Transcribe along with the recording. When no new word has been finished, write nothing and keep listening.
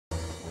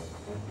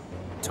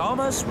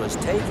Thomas was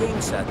taking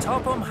Sir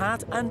Topham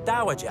Hatt and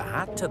Dowager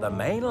Hat to the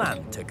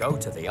mainland to go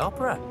to the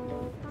opera.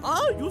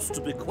 I used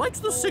to be quite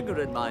the singer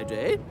in my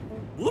day.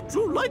 Would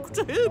you like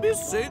to hear me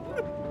sing?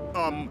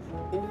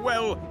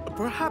 Well,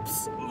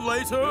 perhaps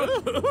later.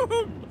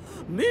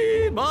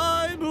 Me,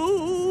 my,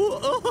 moo.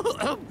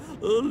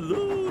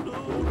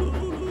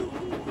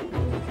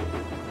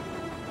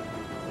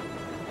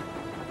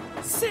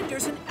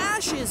 Cinders and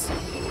ashes!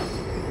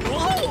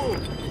 Whoa!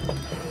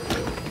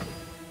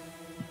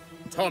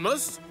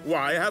 Thomas,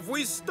 why have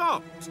we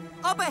stopped?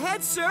 Up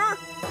ahead, sir!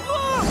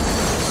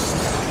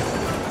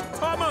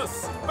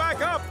 Thomas,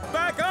 back up!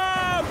 Back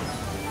up!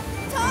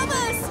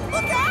 Thomas,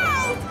 look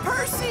out!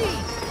 Percy!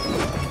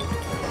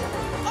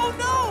 Oh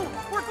no!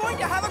 We're going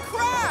to have a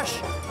crash!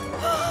 Oh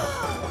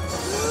no!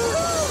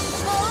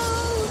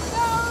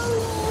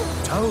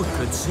 Toad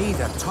could see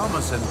that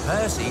Thomas and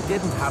Percy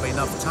didn't have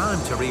enough time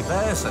to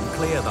reverse and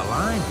clear the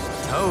line.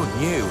 Toad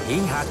knew he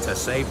had to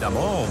save them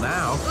all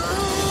now.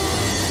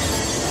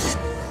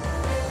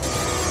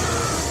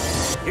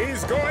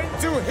 He's going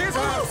to hit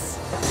us!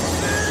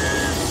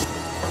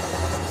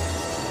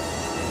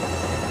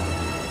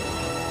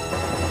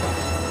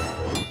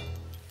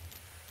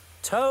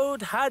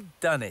 Toad had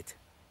done it.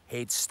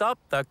 He'd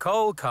stopped the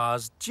coal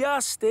cars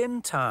just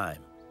in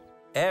time.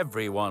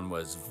 Everyone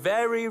was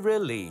very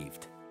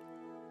relieved.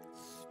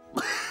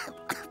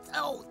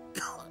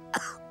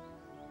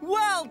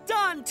 Well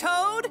done,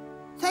 Toad!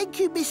 Thank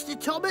you, Mr.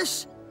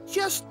 Thomas.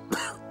 Just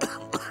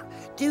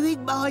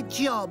doing my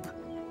job.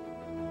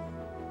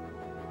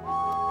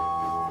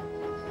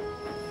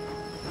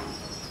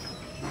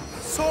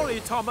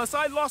 Sorry, Thomas,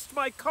 I lost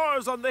my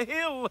cars on the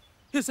hill.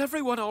 Is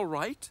everyone all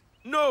right?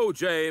 No,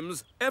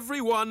 James,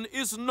 everyone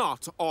is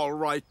not all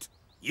right.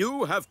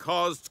 You have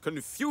caused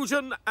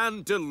confusion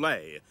and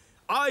delay.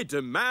 I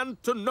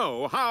demand to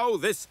know how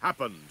this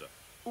happened.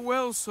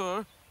 Well,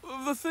 sir,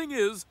 the thing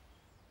is,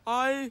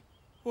 I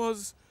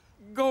was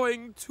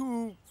going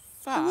too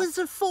fast. There was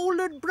a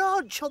fallen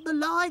branch on the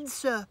line,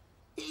 sir.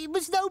 It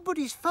was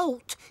nobody's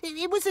fault.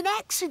 It was an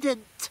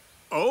accident.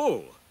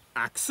 Oh,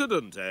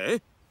 accident, eh?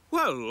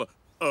 Well,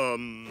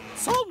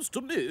 Sounds to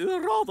me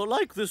rather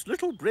like this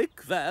little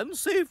brake van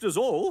saved us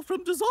all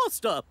from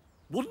disaster.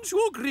 Wouldn't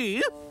you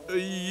agree?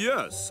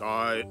 Yes,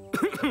 I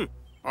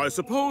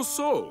suppose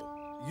so.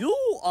 You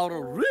are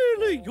a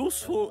really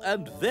useful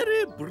and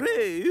very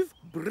brave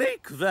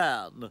brake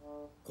van.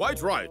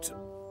 Quite right.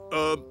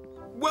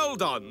 Well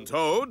done,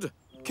 Toad.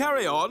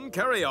 Carry on,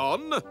 carry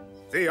on.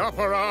 The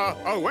opera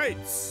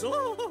awaits.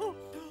 No.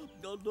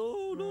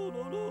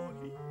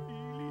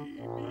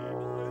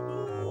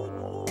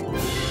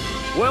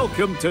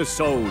 Welcome to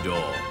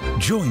Sodor.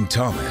 Join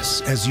Thomas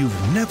as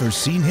you've never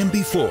seen him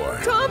before.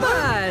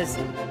 Thomas!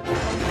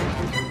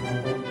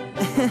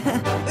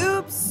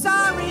 Oops,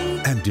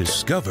 sorry! And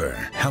discover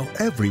how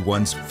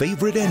everyone's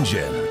favorite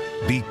engine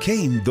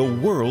became the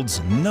world's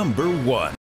 #1.